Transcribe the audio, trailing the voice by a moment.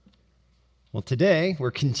Well, today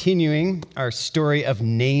we're continuing our story of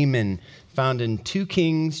Naaman, found in 2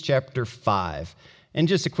 Kings chapter 5. And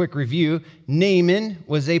just a quick review, Naaman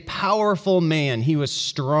was a powerful man. He was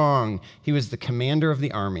strong. He was the commander of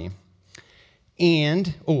the army.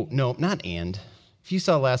 If you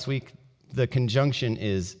saw last week, the conjunction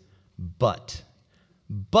is but.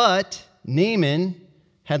 But Naaman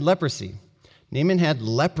had leprosy. Naaman had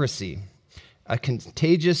leprosy, a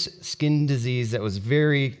contagious skin disease that was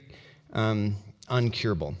very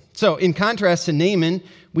uncurable. So in contrast to Naaman,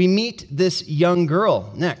 we meet this young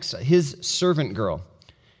girl next, his servant girl.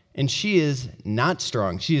 And she is not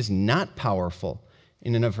strong. She is not powerful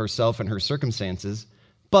in and of herself and her circumstances.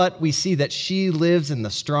 But we see that she lives in the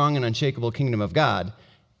strong and unshakable kingdom of God.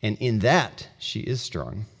 And in that, she is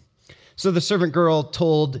strong. So the servant girl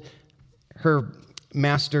told her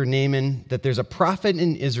master Naaman that there's a prophet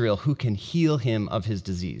in Israel who can heal him of his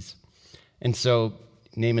disease. And so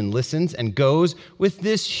Naaman listens and goes with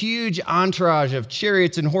this huge entourage of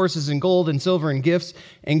chariots and horses and gold and silver and gifts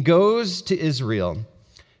and goes to Israel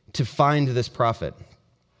to find this prophet.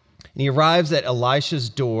 And he arrives at Elisha's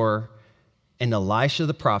door, and Elisha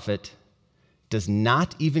the prophet does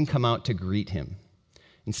not even come out to greet him.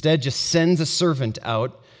 Instead, just sends a servant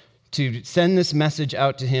out to send this message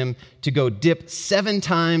out to him to go dip 7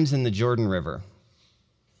 times in the Jordan River.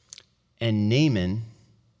 And Naaman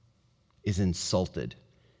is insulted,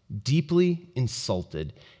 deeply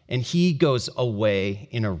insulted, and he goes away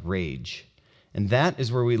in a rage. And that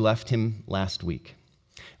is where we left him last week.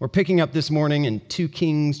 We're picking up this morning in 2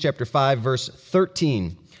 Kings chapter 5, verse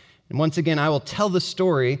 13. And once again, I will tell the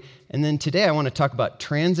story, and then today I want to talk about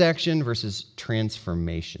transaction versus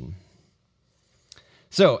transformation.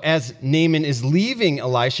 So as Naaman is leaving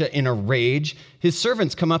Elisha in a rage, his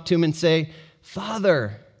servants come up to him and say,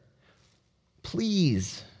 "Father,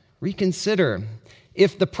 please reconsider.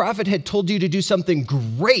 If the prophet had told you to do something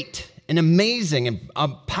great and amazing and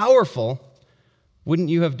powerful, wouldn't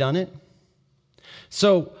you have done it?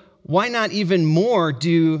 So why not even more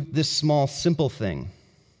do this small, simple thing?"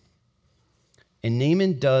 And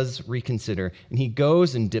Naaman does reconsider, and he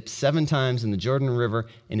goes and dips 7 times in the Jordan River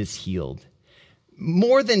and is healed.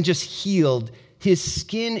 More than just healed, his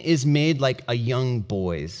skin is made like a young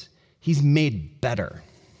boy's. He's made better.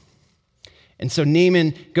 And so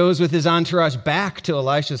Naaman goes with his entourage back to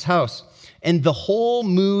Elisha's house, and the whole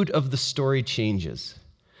mood of the story changes.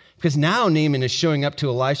 Because now Naaman is showing up to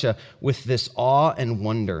Elisha with this awe and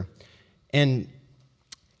wonder. And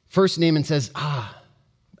first Naaman says, I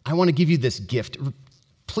want to give you this gift.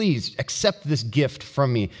 Please accept this gift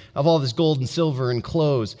from me of all this gold and silver and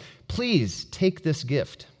clothes. Please take this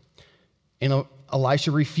gift. And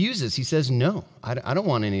Elisha refuses. He says, no, I don't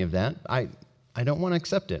want any of that. I don't want to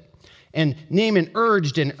accept it. And Naaman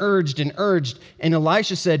urged and urged and urged, and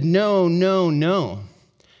Elisha said, no, no, no.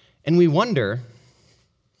 And we wonder,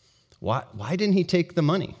 why didn't he take the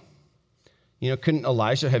money? Couldn't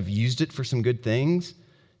Elisha have used it for some good things?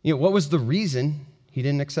 What was the reason he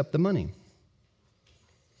didn't accept the money?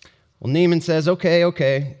 Well, Naaman says,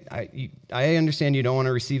 okay, I understand you don't want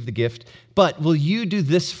to receive the gift, but will you do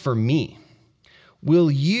this for me?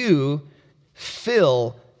 Will you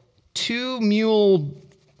fill 2 mule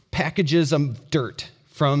packages of dirt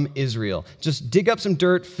from Israel? Just dig up some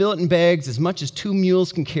dirt, fill it in bags, as much as 2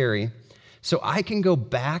 mules can carry, so I can go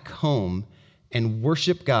back home and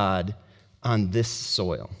worship God on this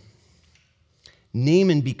soil.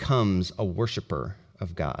 Naaman becomes a worshiper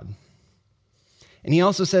of God. And he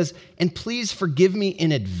also says, and please forgive me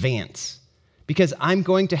in advance, because I'm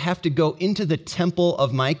going to have to go into the temple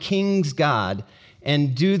of my king's God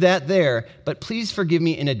and do that there, but please forgive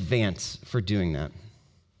me in advance for doing that.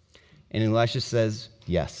 And Elisha says,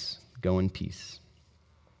 yes, go in peace.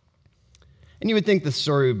 And you would think the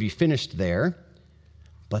story would be finished there,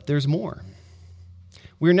 but there's more.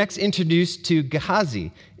 We're next introduced to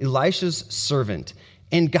Gehazi, Elisha's servant.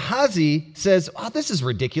 And Gehazi says, this is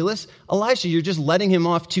ridiculous. Elisha, you're just letting him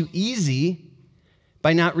off too easy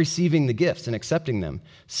by not receiving the gifts and accepting them.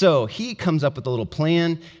 So he comes up with a little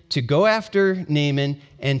plan to go after Naaman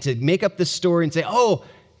and to make up this story and say,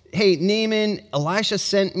 hey, Naaman, Elisha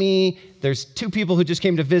sent me. There's 2 people who just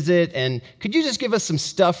came to visit, and could you just give us some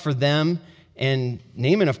stuff for them? And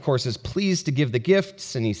Naaman, of course, is pleased to give the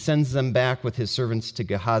gifts, and he sends them back with his servants to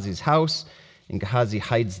Gehazi's house, and Gehazi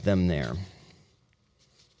hides them there.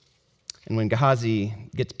 And when Gehazi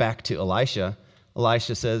gets back to Elisha,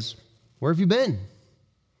 Elisha says, where have you been?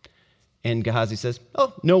 And Gehazi says,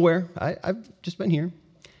 nowhere. I've just been here.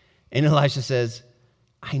 And Elisha says,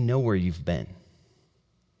 I know where you've been.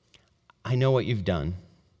 I know what you've done.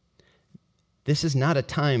 This is not a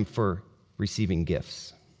time for receiving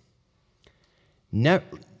gifts.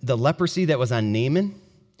 The leprosy that was on Naaman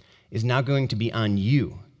is now going to be on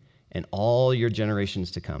you and all your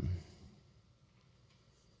generations to come.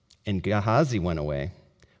 And Gehazi went away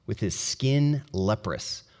with his skin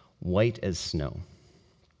leprous, white as snow.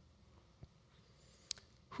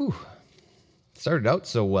 Whew. Started out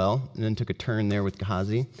so well, and then took a turn there with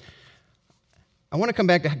Gehazi. I want to come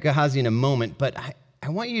back to Gehazi in a moment, but I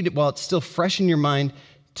want you to, while it's still fresh in your mind,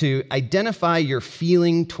 to identify your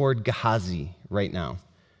feeling toward Gehazi right now.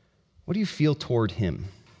 What do you feel toward him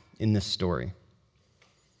in this story?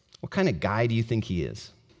 What kind of guy do you think he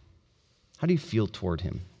is? How do you feel toward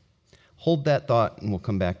him? Hold that thought, and we'll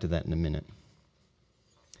come back to that in a minute.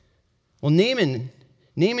 Well, Naaman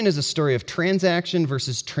is a story of transaction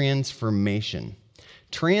versus transformation.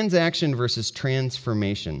 Transaction versus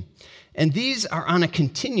transformation. And these are on a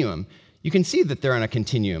continuum. You can see that they're on a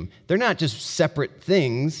continuum. They're not just separate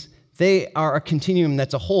things. They are a continuum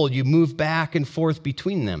that's a whole. You move back and forth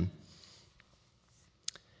between them.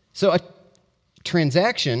 So a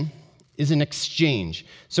transaction is an exchange.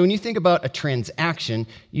 So when you think about a transaction,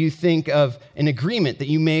 you think of an agreement that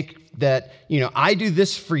you make that, I do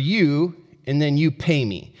this for you and then you pay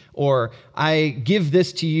me. Or I give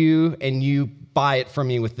this to you and you buy it from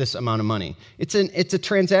me with this amount of money. It's a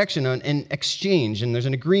transaction, an exchange, and there's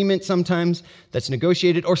an agreement sometimes that's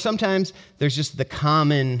negotiated, or sometimes there's just the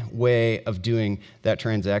common way of doing that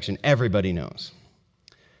transaction. Everybody knows.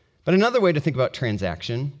 But another way to think about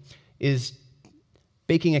transaction is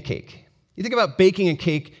baking a cake. You think about baking a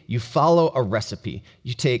cake, you follow a recipe.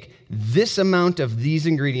 You take this amount of these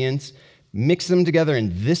ingredients, mix them together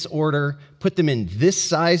in this order, put them in this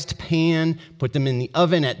sized pan, put them in the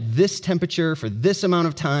oven at this temperature for this amount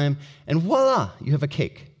of time, and voila, you have a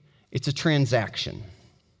cake. It's a transaction.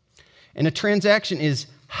 And a transaction is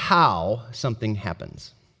how something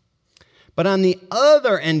happens. But on the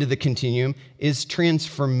other end of the continuum is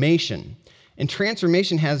transformation. And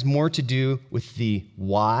transformation has more to do with the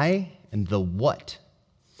why and the what.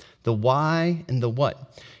 The why and the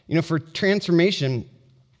what. For transformation,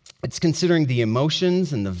 it's considering the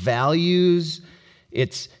emotions and the values.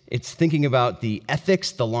 It's thinking about the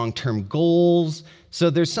ethics, the long-term goals. So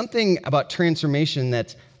there's something about transformation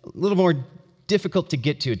that's a little more difficult to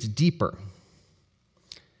get to. It's deeper.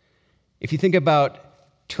 If you think about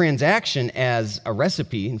transaction as a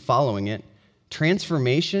recipe and following it,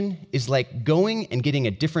 transformation is like going and getting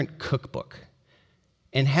a different cookbook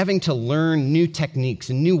and having to learn new techniques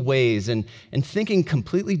and new ways and thinking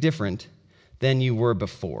completely different than you were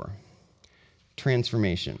before.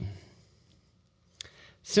 Transformation.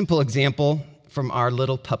 Simple example from our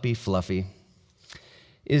little puppy, Fluffy,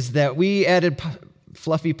 is that we added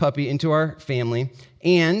Fluffy Puppy into our family,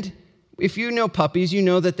 and if you know puppies, you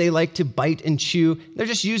know that they like to bite and chew. They're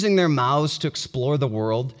just using their mouths to explore the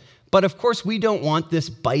world. But of course, we don't want this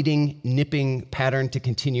biting, nipping pattern to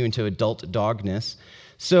continue into adult dogness,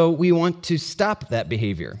 so we want to stop that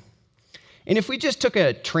behavior. And if we just took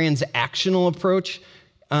a transactional approach,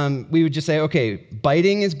 we would just say, okay,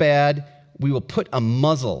 biting is bad. We will put a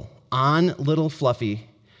muzzle on little Fluffy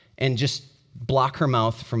and just block her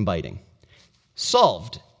mouth from biting.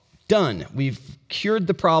 Solved. Done. We've cured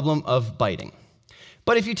the problem of biting.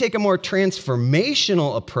 But if you take a more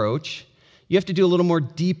transformational approach, you have to do a little more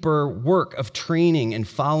deeper work of training and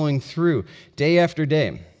following through day after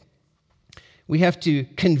day. We have to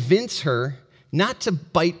convince her not to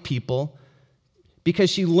bite people because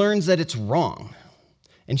she learns that it's wrong.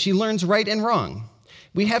 And she learns right and wrong.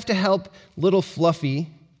 We have to help little Fluffy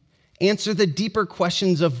answer the deeper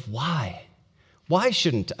questions of why. Why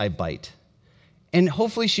shouldn't I bite? And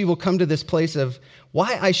hopefully she will come to this place of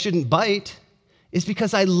why I shouldn't bite is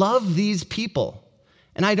because I love these people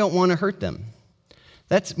and I don't want to hurt them.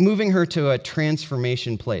 That's moving her to a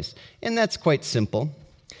transformation place. And that's quite simple.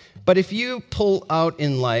 But if you pull out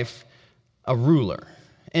in life a ruler,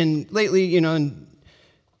 and lately, in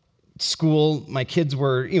school, my kids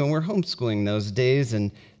were homeschooling those days,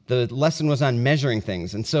 and the lesson was on measuring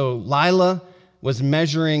things. And so Lila was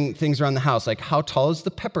measuring things around the house, like how tall is the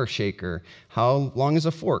pepper shaker? How long is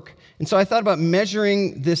a fork? And so I thought about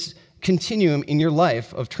measuring this continuum in your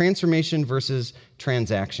life of transformation versus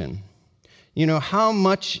transaction. How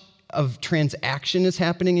much of transaction is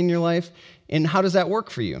happening in your life, and how does that work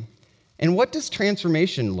for you? And what does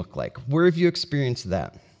transformation look like? Where have you experienced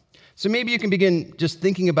that? So maybe you can begin just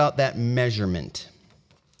thinking about that measurement.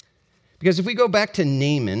 Because if we go back to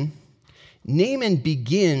Naaman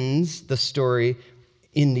begins the story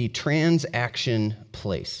in the transaction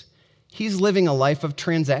place. He's living a life of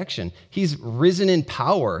transaction. He's risen in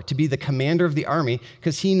power to be the commander of the army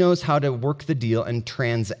because he knows how to work the deal and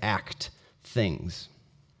transact things.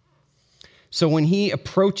 So when he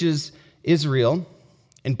approaches Israel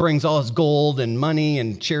and brings all his gold and money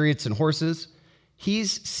and chariots and horses,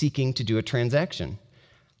 he's seeking to do a transaction.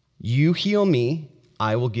 You heal me,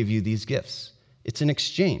 I will give you these gifts. It's an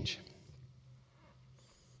exchange.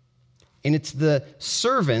 And it's the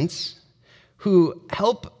servants who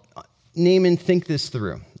help Naaman think this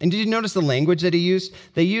through. And did you notice the language that he used?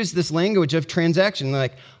 They used this language of transaction. They're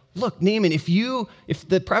like, look, Naaman, if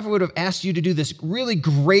the prophet would have asked you to do this really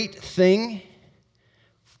great thing,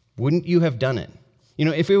 wouldn't you have done it?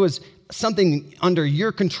 If it was something under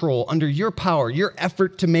your control, under your power, your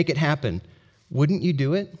effort to make it happen, wouldn't you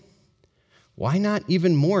do it? Why not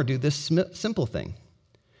even more do this simple thing?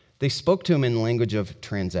 They spoke to him in the language of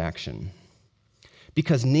transaction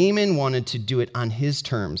because Naaman wanted to do it on his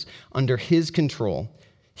terms, under his control.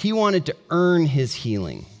 He wanted to earn his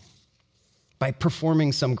healing by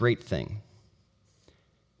performing some great thing.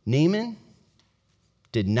 Naaman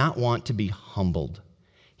did not want to be humbled.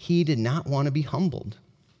 He did not want to be humbled.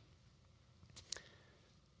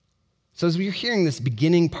 So as we're hearing this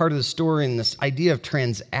beginning part of the story and this idea of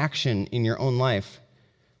transaction in your own life,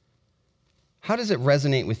 how does it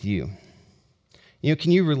resonate with you?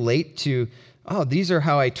 Can you relate to, these are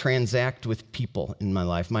how I transact with people in my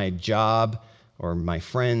life, my job or my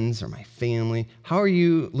friends or my family? How are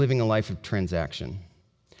you living a life of transaction?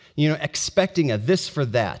 Expecting a this for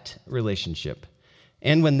that relationship.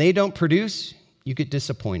 And when they don't produce, you get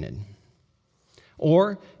disappointed.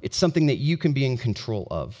 Or it's something that you can be in control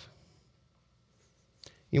of.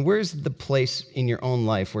 Where's the place in your own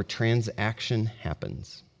life where transaction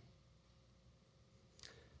happens?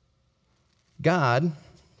 God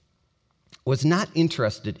was not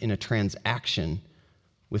interested in a transaction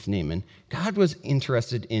with Naaman. God was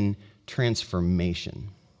interested in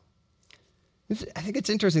transformation. I think it's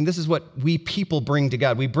interesting. This is what we people bring to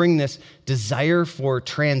God. We bring this desire for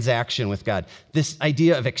transaction with God, this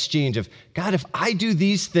idea of exchange of, God, if I do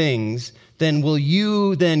these things, then will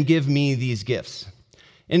you then give me these gifts?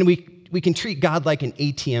 And we can treat God like an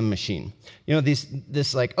ATM machine.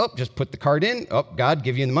 This like, just put the card in. God,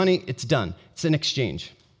 give you the money. It's done. It's an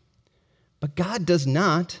exchange. But God does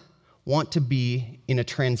not want to be in a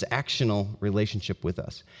transactional relationship with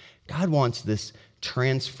us. God wants this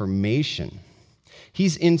transformation.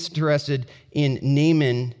 He's interested in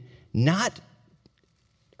Naaman not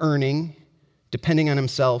earning, depending on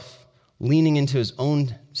himself, leaning into his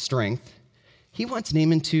own strength. He wants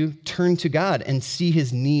Naaman to turn to God and see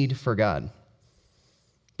his need for God.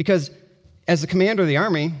 Because as the commander of the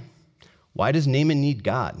army, why does Naaman need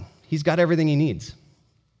God? He's got everything he needs.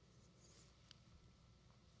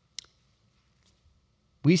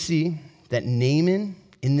 We see that Naaman,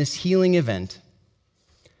 in this healing event,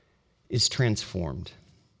 is transformed.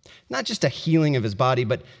 Not just a healing of his body,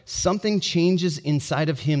 but something changes inside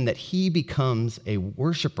of him that he becomes a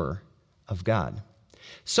worshiper of God.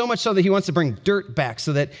 So much so that he wants to bring dirt back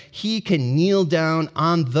so that he can kneel down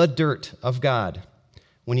on the dirt of God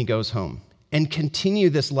when he goes home and continue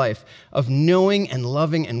this life of knowing and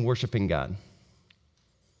loving and worshiping God.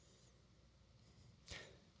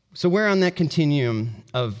 So where on that continuum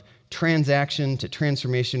of transaction to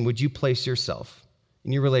transformation would you place yourself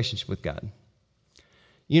in your relationship with God?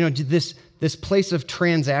 This place of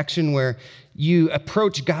transaction where you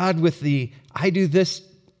approach God with the, I do this,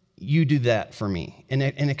 you do that for me, in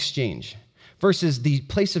exchange, versus the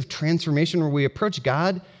place of transformation where we approach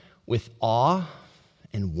God with awe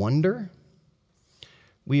and wonder.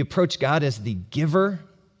 We approach God as the giver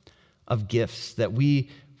of gifts that we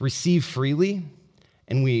receive freely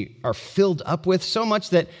and we are filled up with so much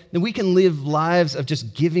that we can live lives of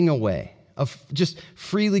just giving away, of just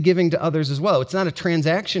freely giving to others as well. It's not a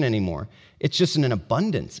transaction anymore. It's just an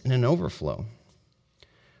abundance and an overflow.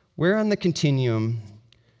 Where on the continuum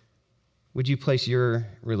would you place your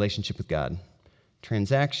relationship with God?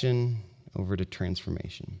 Transaction over to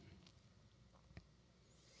transformation.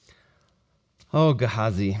 Oh,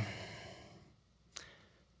 Gehazi.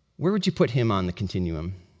 Where would you put him on the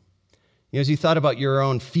continuum? As you thought about your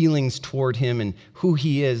own feelings toward him and who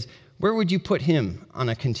he is, where would you put him on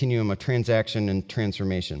a continuum of transaction and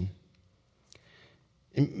transformation?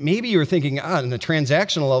 And maybe you were thinking, on the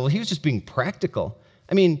transactional level, he was just being practical.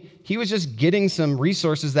 He was just getting some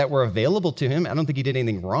resources that were available to him. I don't think he did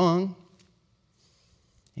anything wrong.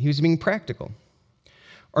 He was being practical.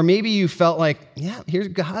 Or maybe you felt like, here's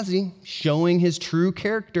Gehazi showing his true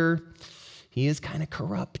character. He is kind of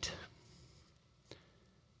corrupt.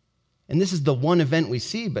 And this is the one event we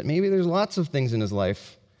see, but maybe there's lots of things in his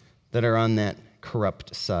life that are on that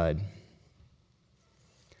corrupt side.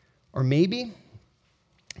 Or maybe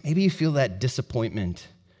you feel that disappointment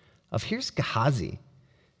of here's Gehazi,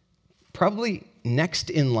 probably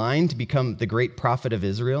next in line to become the great prophet of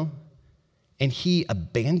Israel, and he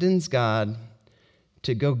abandons God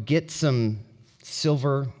to go get some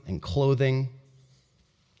silver and clothing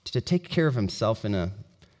to take care of himself in a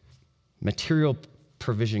material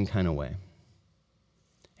provision kind of way.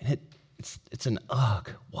 And it's an ugh,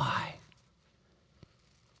 why?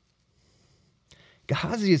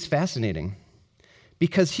 Gehazi is fascinating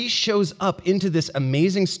because he shows up into this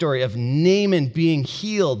amazing story of Naaman being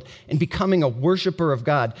healed and becoming a worshiper of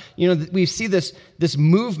God. You know, we see this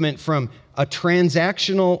movement from a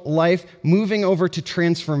transactional life moving over to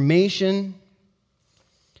transformation.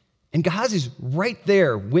 And Gehazi's right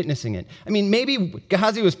there witnessing it. I mean, maybe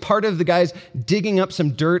Gehazi was part of the guys digging up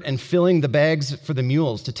some dirt and filling the bags for the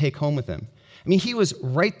mules to take home with him. I mean, he was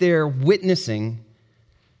right there witnessing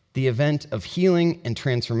the event of healing and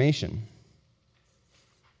transformation.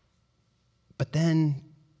 But then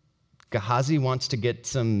Gehazi wants to get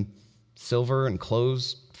some silver and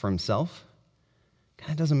clothes for himself.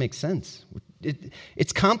 That doesn't make sense.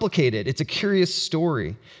 It's complicated. It's a curious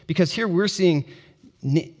story because here we're seeing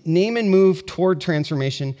Naaman move toward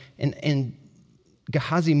transformation and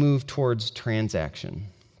Gehazi move towards transaction.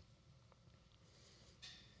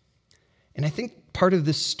 And I think part of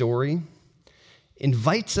this story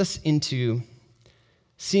invites us into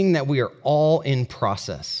seeing that we are all in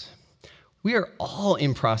process. We are all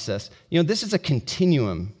in process. You know, this is a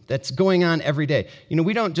continuum that's going on every day. You know,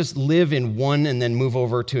 we don't just live in one and then move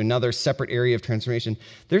over to another separate area of transformation.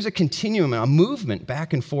 There's a continuum, a movement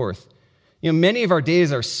back and forth. You know, many of our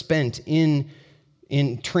days are spent in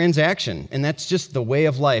transaction, and that's just the way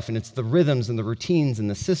of life, and it's the rhythms and the routines and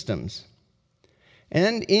the systems.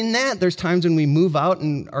 And in that, there's times when we move out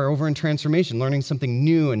and are over in transformation, learning something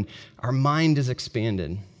new, and our mind is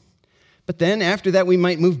expanded. But then after that, we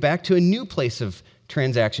might move back to a new place of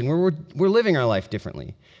transaction where we're living our life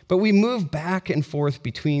differently. But we move back and forth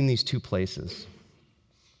between these two places.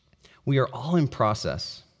 We are all in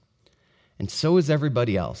process, and so is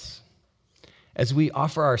everybody else. As we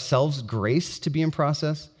offer ourselves grace to be in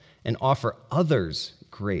process and offer others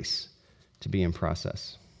grace to be in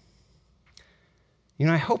process. You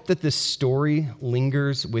know, I hope that this story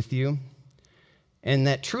lingers with you and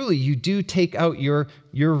that truly you do take out your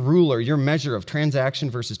ruler, your measure of transaction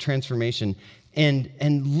versus transformation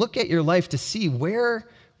and look at your life to see where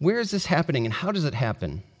is this happening and how does it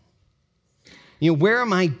happen? You know, where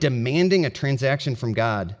am I demanding a transaction from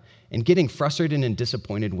God and getting frustrated and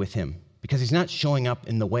disappointed with him because he's not showing up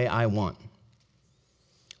in the way I want?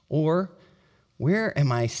 Or where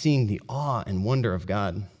am I seeing the awe and wonder of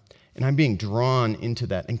God and I'm being drawn into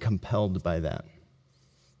that and compelled by that?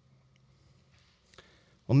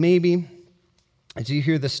 Well, maybe as you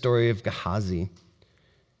hear the story of Gehazi,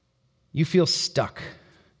 you feel stuck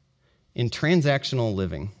in transactional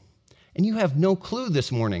living, and you have no clue this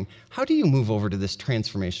morning. How do you move over to this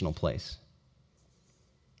transformational place?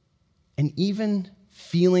 And even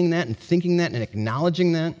feeling that and thinking that and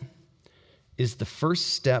acknowledging that is the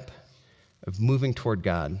first step of moving toward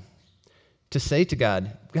God. To say to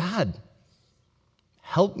God, God,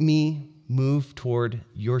 help me move toward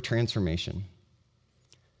your transformation.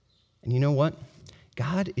 And you know what?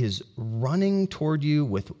 God is running toward you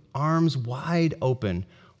with arms wide open,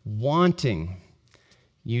 wanting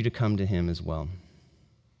you to come to him as well.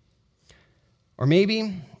 Or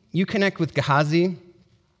maybe you connect with Gehazi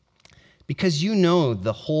because you know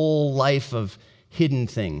the whole life of hidden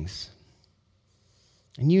things.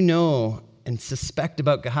 And you know and suspect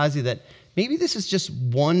about Gehazi that maybe this is just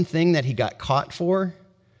one thing that he got caught for,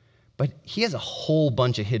 but he has a whole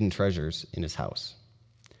bunch of hidden treasures in his house.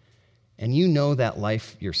 And you know that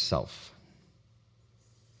life yourself.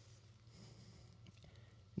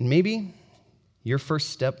 Maybe your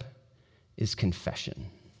first step is confession,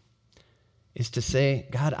 is to say,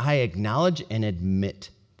 God, I acknowledge and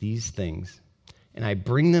admit these things, and I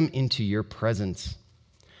bring them into your presence,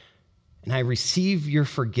 and I receive your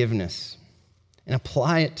forgiveness and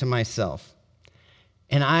apply it to myself.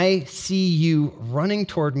 And I see you running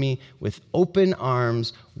toward me with open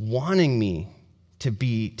arms, wanting me to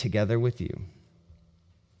be together with you.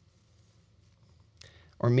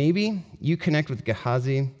 Or maybe you connect with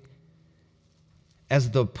Gehazi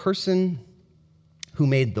as the person who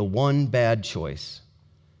made the one bad choice.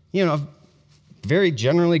 You know, a very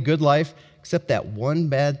generally good life, except that one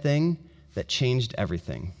bad thing that changed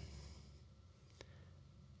everything.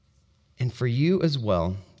 And for you as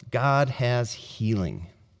well, God has healing.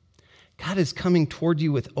 God is coming toward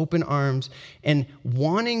you with open arms and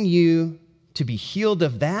wanting you to be healed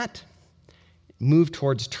of that, move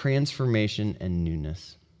towards transformation and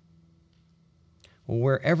newness. Well,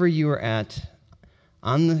 wherever you are at,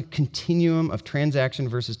 on the continuum of transaction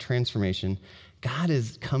versus transformation, God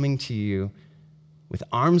is coming to you with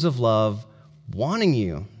arms of love, wanting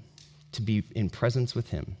you to be in presence with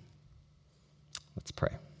him. Let's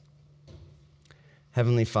pray.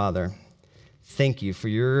 Heavenly Father, thank you for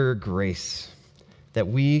your grace that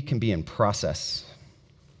we can be in process,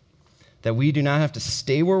 that we do not have to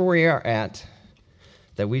stay where we are at,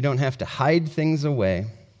 that we don't have to hide things away,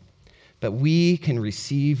 but we can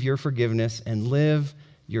receive your forgiveness and live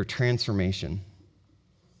your transformation.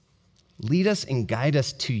 Lead us and guide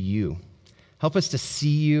us to you. Help us to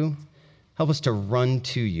see you. Help us to run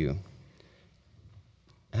to you.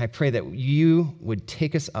 And I pray that you would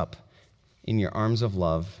take us up in your arms of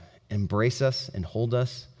love, embrace us and hold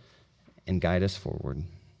us and guide us forward.